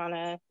get it on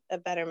a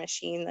better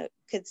machine that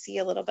could see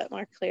a little bit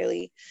more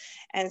clearly.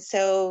 And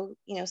so,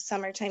 you know,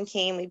 summertime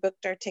came, we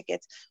booked our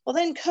tickets. Well,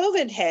 then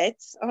COVID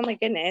hits. Oh my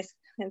goodness.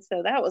 And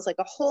so that was like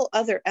a whole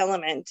other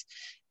element.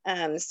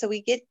 So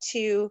we get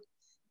to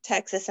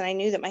Texas, and I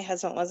knew that my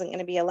husband wasn't going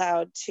to be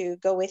allowed to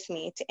go with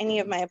me to any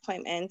of my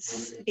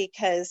appointments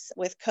because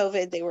with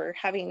COVID, they were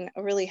having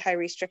really high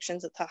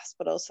restrictions at the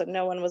hospital. So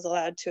no one was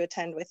allowed to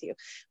attend with you,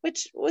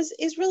 which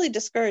is really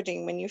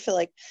discouraging when you feel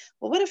like,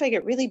 well, what if I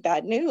get really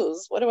bad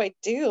news? What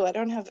do? I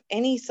don't have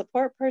any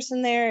support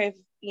person there. If,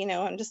 you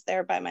know, I'm just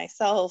there by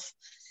myself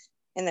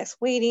in this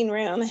waiting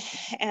room.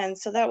 And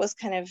so that was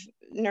kind of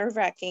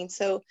nerve-wracking.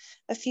 So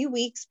a few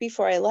weeks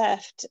before I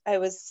left, I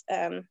was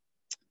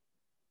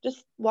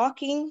just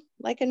walking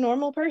like a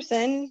normal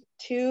person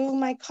to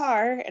my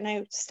car, and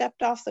I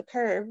stepped off the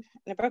curb and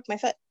I broke my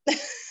foot.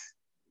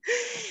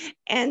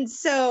 And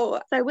so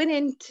I went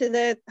into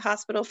the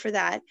hospital for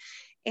that.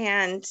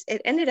 And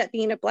it ended up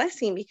being a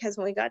blessing because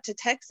when we got to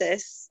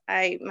Texas,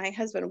 my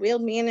husband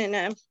wheeled me in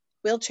a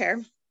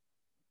wheelchair.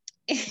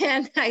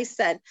 And I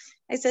said,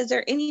 is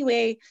there any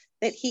way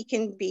that he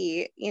can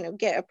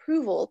get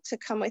approval to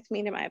come with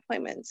me to my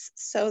appointments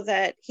so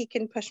that he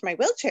can push my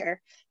wheelchair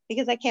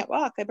because I can't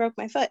walk. I broke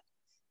my foot.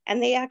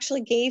 And they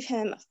actually gave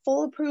him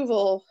full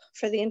approval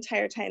for the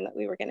entire time that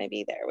we were going to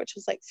be there, which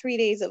was like 3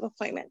 days of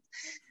appointments.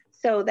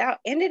 So that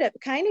ended up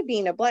kind of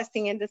being a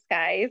blessing in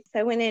disguise.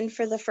 I went in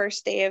for the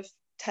first day of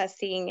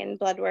testing and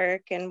blood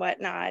work and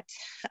whatnot.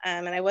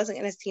 And I wasn't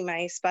going to see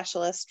my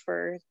specialist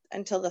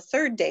until the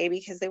third day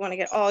because they want to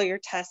get all your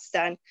tests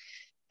done.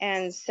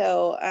 And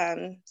so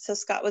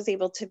Scott was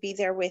able to be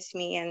there with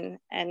me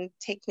and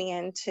take me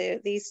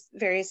into these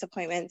various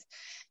appointments.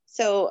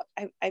 So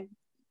I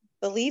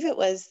believe it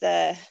was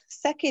the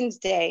second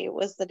day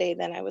was the day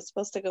then I was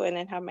supposed to go in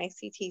and have my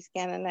CT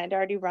scan, and I'd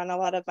already run a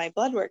lot of my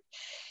blood work.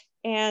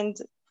 And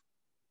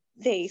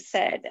they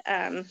said,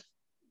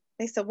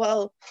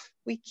 well,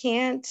 we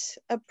can't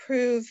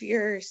approve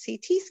your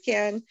CT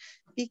scan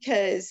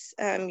because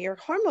your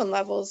hormone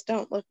levels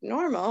don't look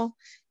normal.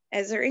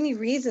 Is there any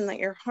reason that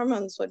your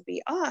hormones would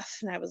be off?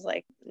 And I was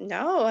like,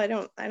 no, I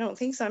don't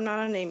think so. I'm not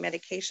on any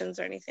medications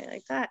or anything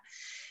like that.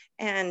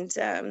 And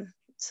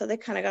so they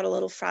kind of got a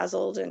little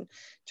frazzled and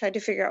tried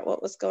to figure out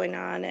what was going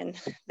on. And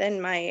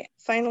then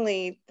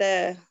finally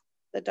the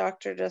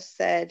doctor just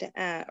said,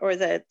 or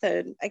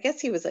I guess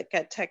he was like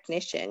a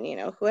technician,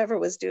 whoever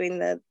was doing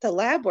the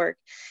lab work.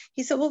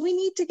 He said, well, we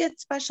need to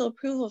get special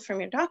approval from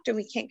your doctor.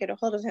 We can't get a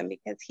hold of him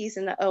because he's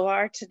in the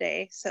OR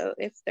today. So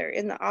if they're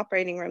in the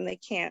operating room, they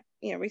can't,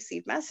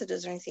 receive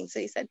messages or anything.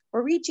 So he said,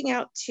 we're reaching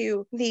out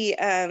to the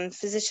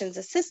physician's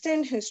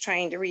assistant who's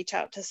trying to reach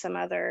out to some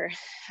other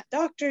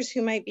doctors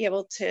who might be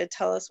able to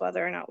tell us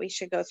whether or not we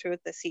should go through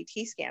with the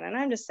CT scan. And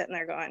I'm just sitting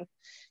there going,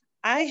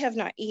 I have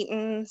not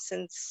eaten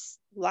since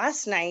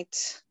last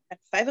night at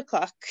 5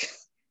 o'clock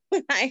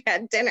when I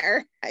had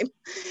dinner.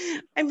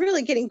 I'm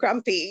really getting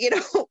grumpy.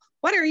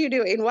 What are you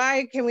doing?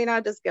 Why can we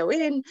not just go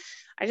in?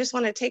 I just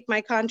want to take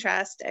my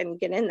contrast and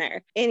get in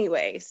there.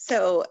 Anyway,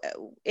 so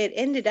it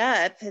ended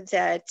up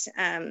that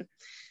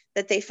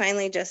they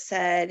finally just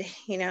said,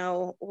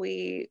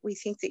 we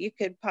think that you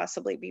could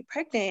possibly be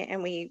pregnant,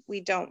 and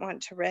we don't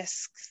want to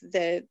risk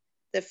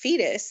the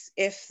fetus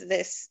if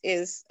this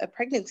is a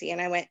pregnancy.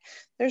 And I went,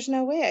 there's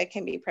no way I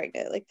can be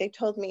pregnant. Like, they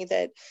told me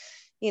that,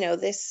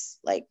 this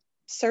like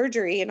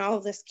surgery and all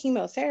of this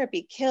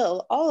chemotherapy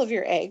kill all of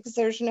your eggs.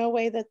 There's no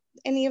way that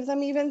any of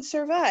them even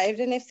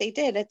survived. And if they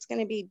did, it's going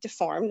to be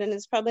deformed and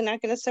it's probably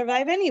not going to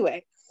survive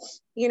anyway.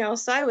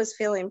 So I was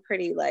feeling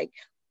pretty like,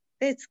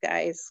 this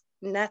guy's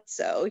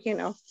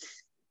nutso,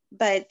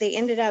 But they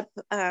ended up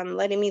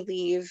letting me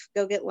leave,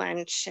 go get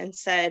lunch, and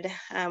said,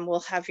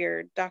 we'll have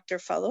your doctor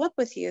follow up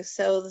with you.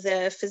 So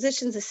the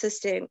physician's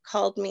assistant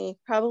called me,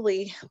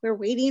 we were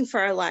waiting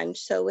for our lunch,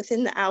 so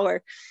within the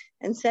hour,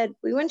 and said,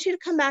 we want you to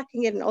come back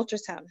and get an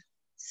ultrasound.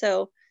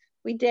 So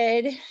we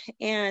did,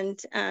 and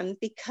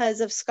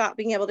because of Scott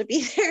being able to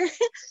be there,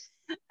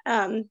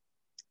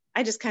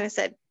 I just kind of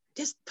said,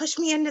 just push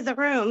me into the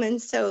room.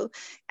 And so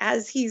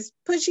as he's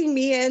pushing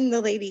me in, the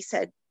lady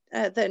said,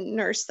 the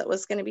nurse that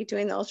was going to be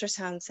doing the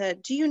ultrasound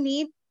said, do you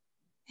need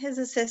his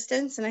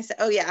assistance? And I said,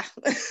 oh yeah.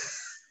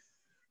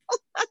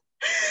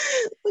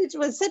 Which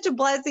was such a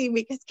blessing,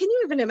 because can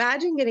you even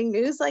imagine getting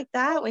news like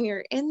that when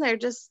you're in there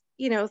just,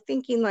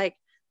 thinking like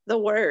the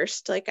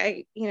worst, like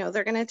they're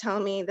going to tell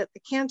me that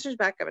the cancer's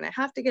back, I'm going to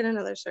have to get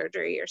another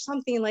surgery or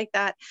something like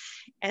that.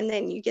 And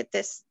then you get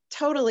this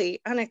totally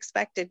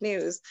unexpected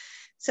news.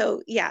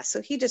 So yeah,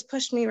 so he just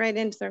pushed me right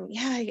into them.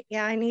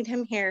 Yeah, I need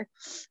him here.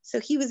 So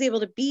he was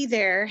able to be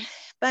there,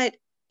 but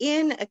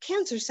in a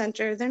cancer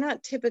center, they're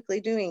not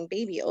typically doing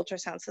baby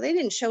ultrasound. So they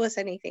didn't show us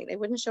anything. They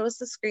wouldn't show us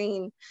the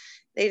screen.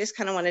 They just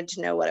kind of wanted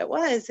to know what it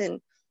was. And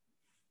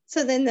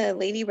so then the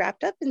lady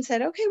wrapped up and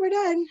said, okay, we're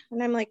done.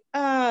 And I'm like,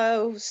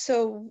 oh,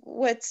 so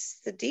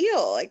what's the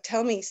deal? Like,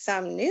 tell me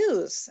some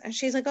news. And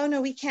she's like, oh,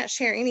 no, we can't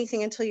share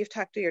anything until you've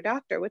talked to your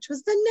doctor, which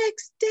was the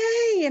next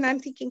day. And I'm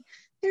thinking,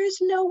 there's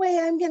no way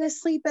I'm going to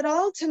sleep at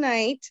all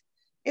tonight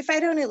if I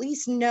don't at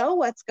least know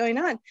what's going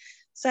on.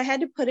 So I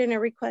had to put in a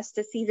request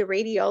to see the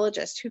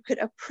radiologist who could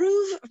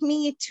approve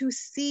me to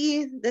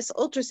see this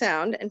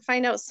ultrasound and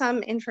find out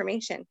some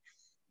information.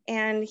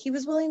 And he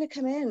was willing to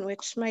come in,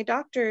 which my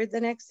doctor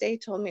the next day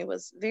told me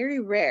was very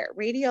rare.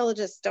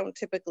 Radiologists don't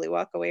typically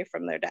walk away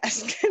from their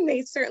desk, and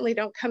they certainly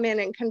don't come in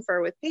and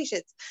confer with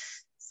patients.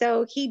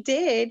 So he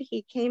did.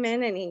 He came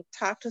in and he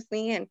talked with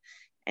me,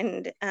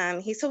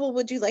 and he said, well,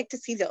 would you like to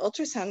see the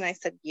ultrasound? And I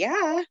said,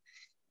 yeah.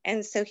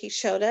 And so he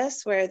showed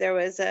us where there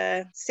was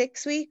a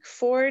 6-week,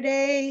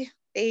 4-day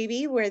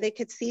baby where they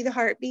could see the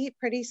heartbeat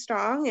pretty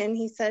strong. And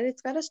he said,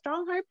 it's got a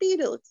strong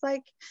heartbeat. It looks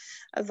like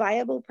a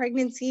viable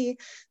pregnancy.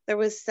 There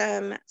was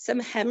some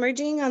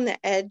hemorrhaging on the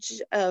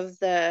edge of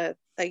the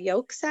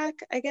yolk sac,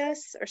 I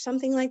guess, or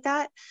something like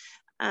that,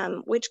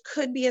 which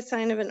could be a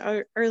sign of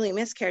an early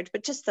miscarriage.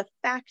 But just the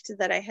fact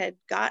that I had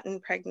gotten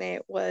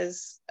pregnant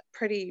was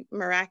pretty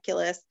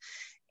miraculous.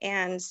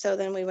 And so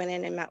then we went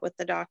in and met with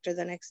the doctor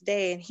the next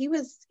day, and he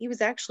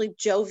was actually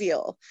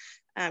jovial,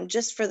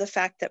 just for the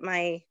fact that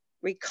my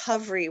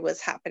recovery was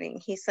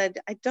happening. He said,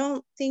 I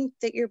don't think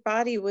that your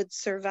body would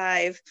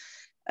survive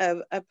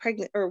a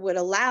pregnant, or would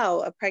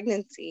allow a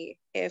pregnancy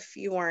if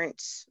you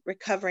weren't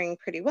recovering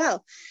pretty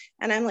well.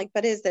 And I'm like,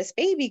 but is this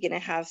baby going to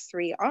have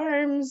 3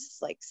 arms,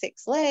 like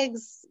 6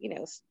 legs,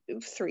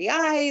 3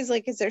 eyes?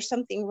 Like, is there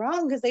something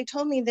wrong? Because they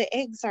told me the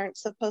eggs aren't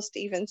supposed to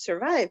even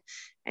survive.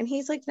 And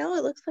he's like, no,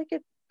 it looks like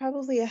it's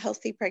probably a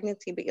healthy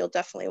pregnancy, but you'll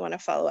definitely want to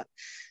follow up.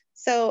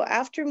 So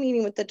after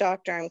meeting with the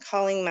doctor, I'm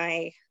calling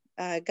my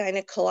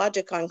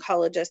gynecologic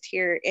oncologist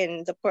here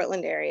in the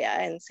Portland area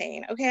and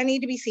saying, okay, I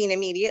need to be seen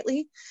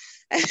immediately.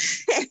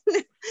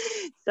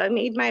 So I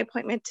made my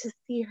appointment to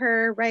see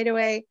her right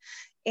away.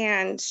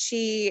 And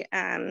she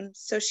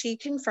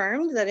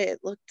confirmed that it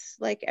looked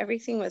like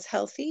everything was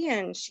healthy,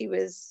 and she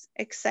was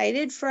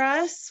excited for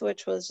us,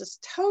 which was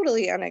just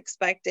totally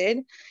unexpected.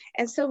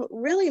 And so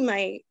really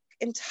my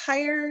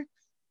entire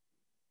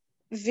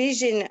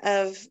vision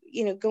of,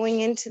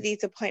 going into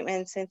these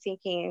appointments and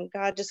thinking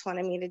God just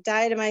wanted me to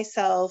die to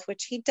myself,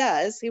 which he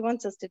does. He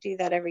wants us to do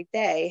that every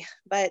day.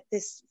 But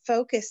this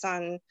focus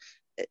on,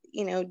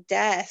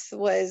 death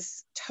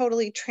was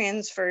totally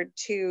transferred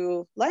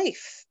to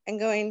life, and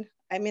going,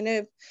 I'm going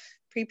to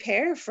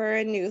prepare for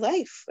a new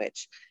life,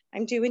 which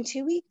I'm due in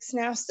 2 weeks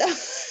now.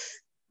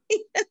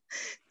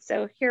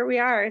 So here we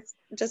are. It's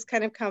just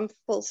kind of come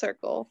full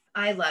circle.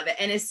 I love it.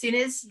 And as soon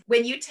as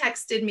when you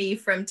texted me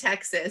from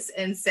Texas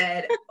and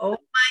said, oh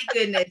my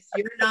goodness,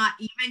 you're not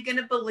even going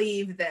to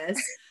believe this.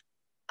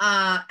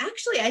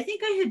 Actually, I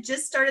think I had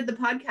just started the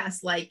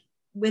podcast like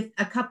with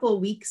a couple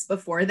of weeks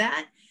before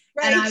that.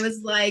 Right. And I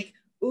was like,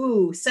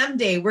 ooh,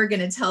 someday we're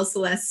going to tell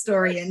Celeste's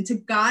story, and to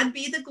God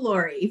be the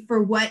glory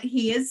for what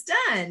he has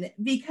done,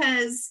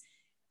 because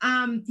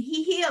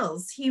he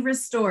heals, he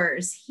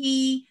restores,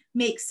 he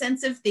makes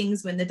sense of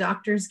things when the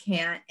doctors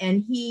can't.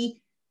 And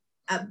he,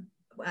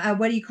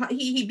 what do you call,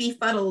 he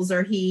befuddles,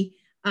 or he,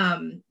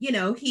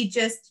 he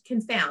just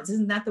confounds.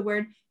 Isn't that the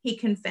word? He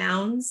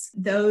confounds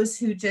those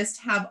who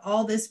just have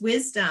all this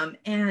wisdom,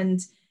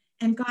 and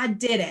God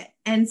did it.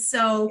 And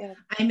so yeah.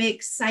 I'm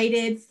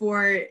excited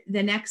for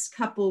the next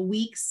couple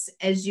weeks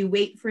as you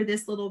wait for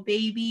this little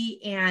baby,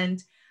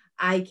 and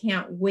I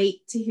can't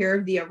wait to hear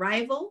of the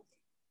arrival.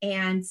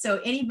 And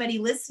so anybody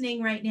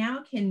listening right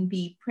now can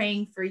be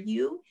praying for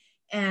you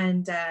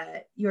and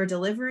your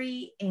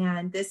delivery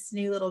and this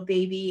new little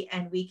baby,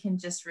 and we can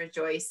just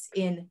rejoice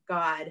in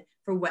God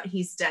for what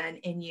he's done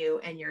in you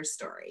and your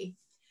story.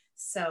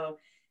 So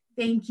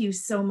thank you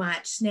so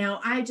much. Now,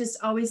 I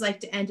just always like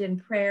to end in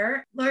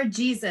prayer. Lord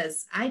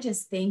Jesus, I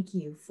just thank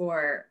you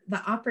for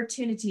the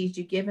opportunities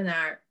you give in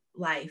our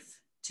life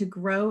to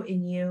grow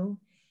in you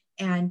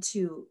and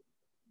to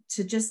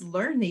just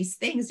learn these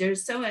things. They're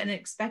so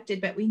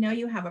unexpected, but we know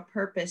you have a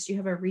purpose, you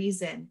have a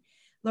reason.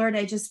 Lord,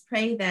 I just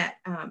pray that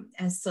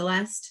as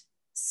Celeste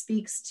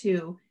speaks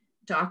to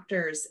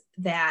doctors,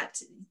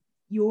 that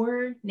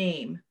your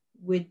name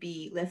would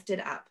be lifted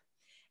up,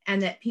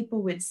 and that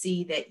people would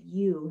see that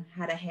you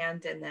had a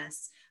hand in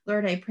this.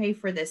 Lord, I pray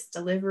for this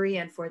delivery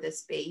and for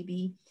this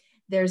baby.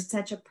 There's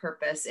such a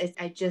purpose.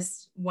 I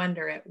just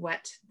wonder at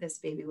what this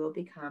baby will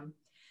become.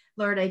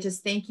 Lord, I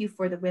just thank you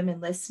for the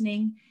women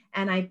listening.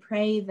 And I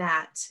pray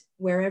that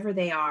wherever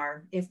they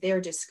are, if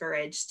they're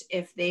discouraged,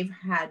 if they've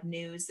had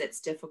news that's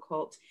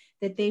difficult,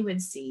 that they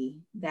would see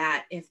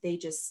that if they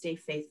just stay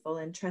faithful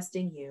and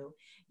trusting you,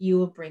 you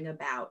will bring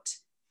about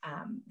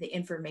the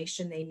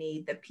information they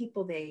need, the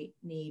people they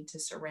need to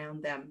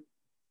surround them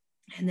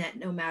And that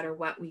no matter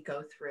what we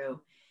go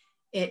through,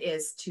 it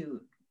is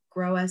to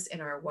grow us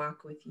in our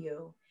walk with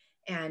you,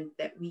 and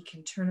that we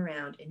can turn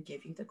around and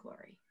give you the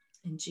glory.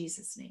 In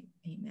Jesus' name,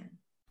 amen.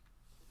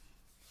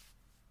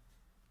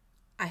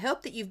 I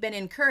hope that you've been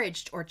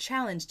encouraged or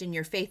challenged in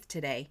your faith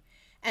today,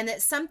 and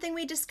that something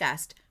we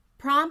discussed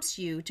prompts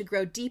you to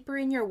grow deeper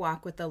in your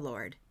walk with the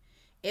Lord.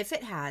 If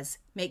it has,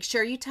 make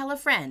sure you tell a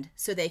friend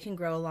so they can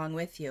grow along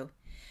with you.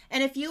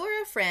 And if you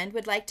or a friend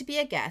would like to be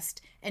a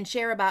guest and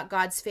share about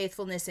God's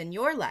faithfulness in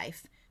your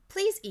life,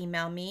 please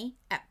email me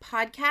at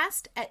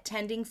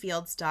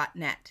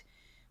podcast@tendingfields.net.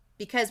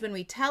 Because when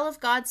we tell of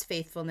God's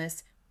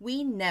faithfulness,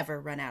 we never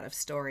run out of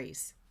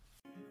stories.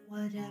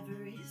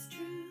 Whatever is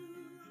true,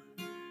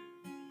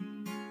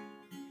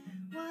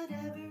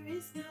 whatever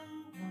is noble,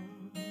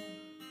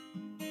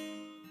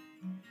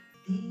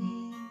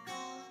 think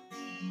on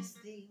these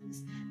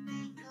things,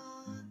 think